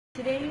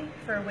Today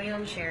for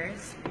Wayland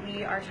Shares,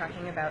 we are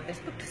talking about this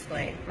book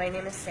display. My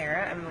name is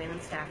Sarah, I'm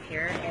Wayland staff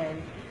here,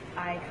 and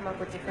I come up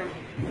with different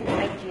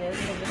ideas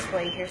for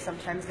display here.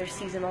 Sometimes they're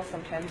seasonal,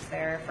 sometimes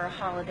they're for a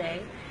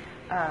holiday.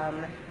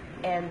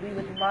 And we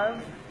would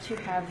love to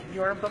have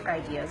your book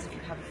ideas. If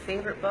you have a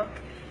favorite book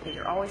that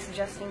you're always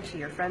suggesting to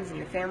your friends and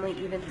your family,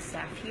 even to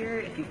staff here,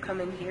 if you've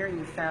come in here and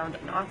you found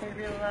an author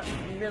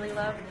you really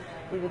love,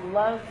 we would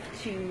love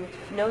to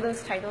know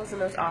those titles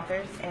and those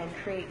authors and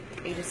create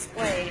a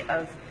display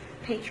of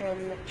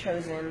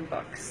patron-chosen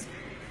books.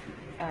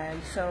 And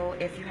so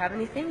if you have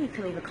anything, you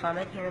can leave a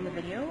comment here in the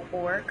video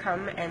or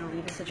come and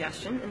leave a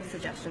suggestion in the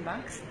suggestion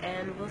box,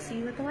 and we'll see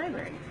you at the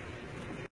library.